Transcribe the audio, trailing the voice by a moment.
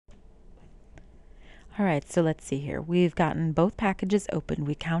All right, so let's see here. We've gotten both packages open.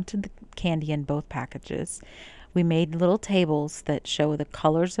 We counted the candy in both packages. We made little tables that show the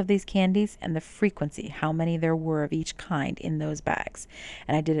colors of these candies and the frequency, how many there were of each kind in those bags.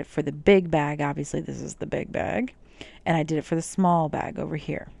 And I did it for the big bag. Obviously, this is the big bag. And I did it for the small bag over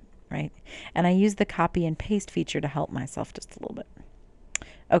here, right? And I used the copy and paste feature to help myself just a little bit.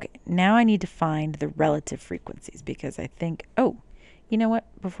 Okay, now I need to find the relative frequencies because I think, oh, you know what?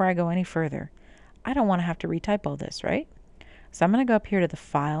 Before I go any further, I don't want to have to retype all this, right? So I'm going to go up here to the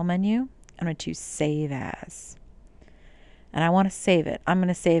File menu. I'm going to choose Save As. And I want to save it. I'm going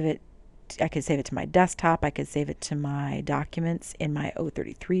to save it. I could save it to my desktop. I could save it to my documents in my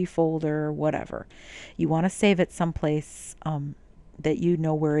 033 folder, whatever. You want to save it someplace that you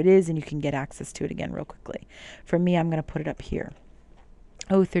know where it is and you can get access to it again real quickly. For me, I'm going to put it up here.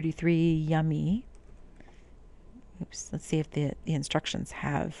 033 Yummy. Oops. Let's see if the instructions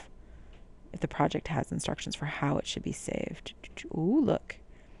have, if the project has instructions for how it should be saved. Ooh, look.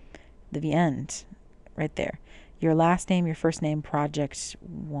 The end. Right there. Your last name, your first name, project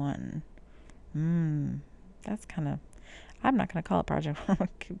 1. That's kind of, I'm not going to call it project 1. I'm going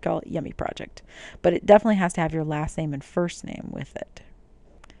to call it Yummy Project. But it definitely has to have your last name and first name with it.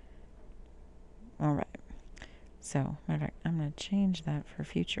 All right. So, matter of fact, I'm going to change that for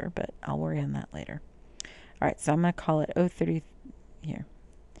future, but I'll worry on that later. All right, so I'm going to call it 030 here.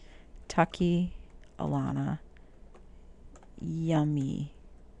 Tucky Alana Yummy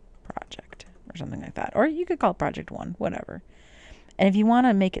Project or something like that. Or you could call it Project 1, whatever. And if you want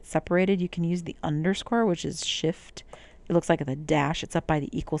to make it separated, you can use the underscore, which is shift. It looks like the dash. It's up by the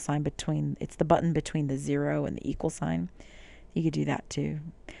equal sign between, it's the button between the 0 and the equal sign. You could do that too.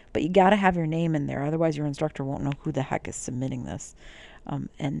 But you got to have your name in there. Otherwise, your instructor won't know who the heck is submitting this.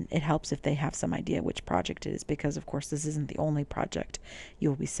 And it helps if they have some idea which project it is because, of course, this isn't the only project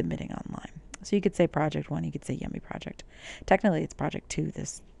you'll be submitting online. So you could say Project 1, you could say Yummy Project. Technically, it's Project 2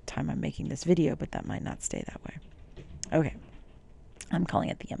 this time I'm making this video, but that might not stay that way. Okay. I'm calling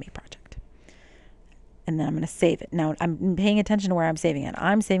it the Yummy Project. And then I'm going to save it. Now, I'm paying attention to where I'm saving it.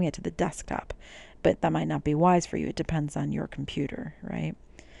 I'm saving it to the desktop, but that might not be wise for you. It depends on your computer, right?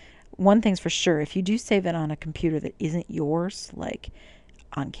 One thing's for sure, if you do save it on a computer that isn't yours, like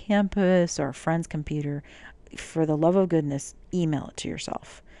on campus or a friend's computer, for the love of goodness, email it to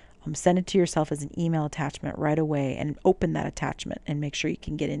yourself. Send it to yourself as an email attachment right away and open that attachment and make sure you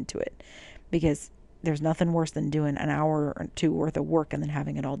can get into it. Because there's nothing worse than doing an hour or two worth of work and then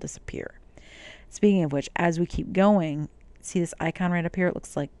having it all disappear. Speaking of which, as we keep going, see this icon right up here? It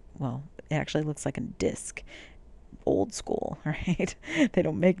looks like, well, it actually looks like a disc. Old school, right? They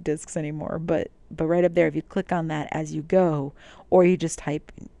don't make discs anymore, but right up there, if you click on that as you go, or you just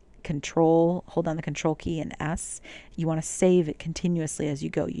type control, hold down the control key and S, you want to save it continuously as you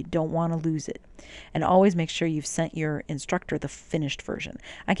go. You don't want to lose it. And always make sure you've sent your instructor the finished version.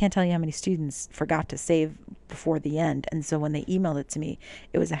 I can't tell you how many students forgot to save before the end, and so when they emailed it to me,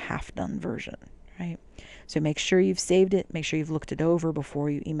 it was a half-done version, right? So make sure you've saved it, make sure you've looked it over before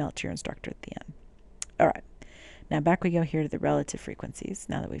you email it to your instructor at the end. All right. Now back we go here to the relative frequencies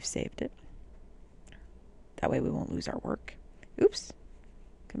now that we've saved it. That way we won't lose our work. Oops.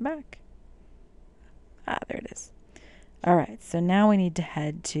 Come back. Ah, there it is. All right, so now we need to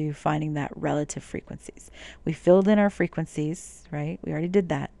head to finding that relative frequencies. We filled in our frequencies, right? We already did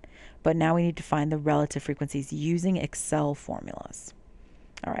that. But now we need to find the relative frequencies using Excel formulas.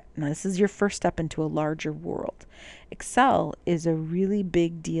 All right, now this is your first step into a larger world. Excel is a really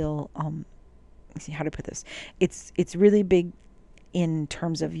big deal. Let's see how to put this. It's really big in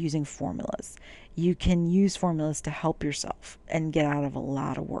terms of using formulas. You can use formulas to help yourself and get out of a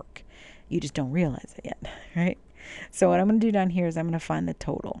lot of work. You just don't realize it yet, right? So what I'm going to do down here is I'm going to find the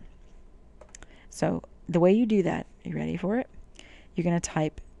total. So the way you do that, are you ready for it? You're going to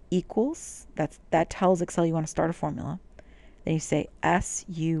type equals. That tells Excel you want to start a formula. Then you say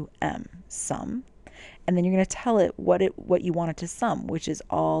SUM, sum. And then you're going to tell it what you want it to sum, which is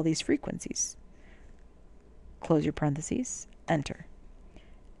all these frequencies. Close your parentheses, enter.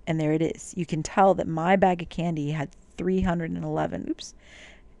 And there it is. You can tell that my bag of candy had 311, oops,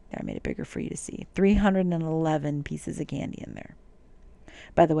 I made it bigger for you to see, 311 pieces of candy in there.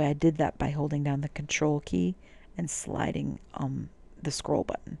 By the way, I did that by holding down the control key and sliding the scroll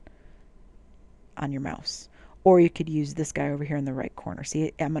button on your mouse. Or you could use this guy over here in the right corner.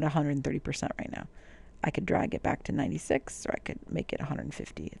 See, I'm at 130% right now. I could drag it back to 96, or I could make it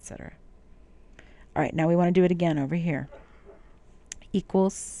 150, etc. All right, now we want to do it again over here.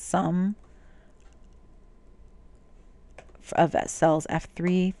 Equals sum of cells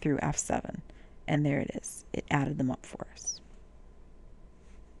F3 through F7. And there it is. It added them up for us.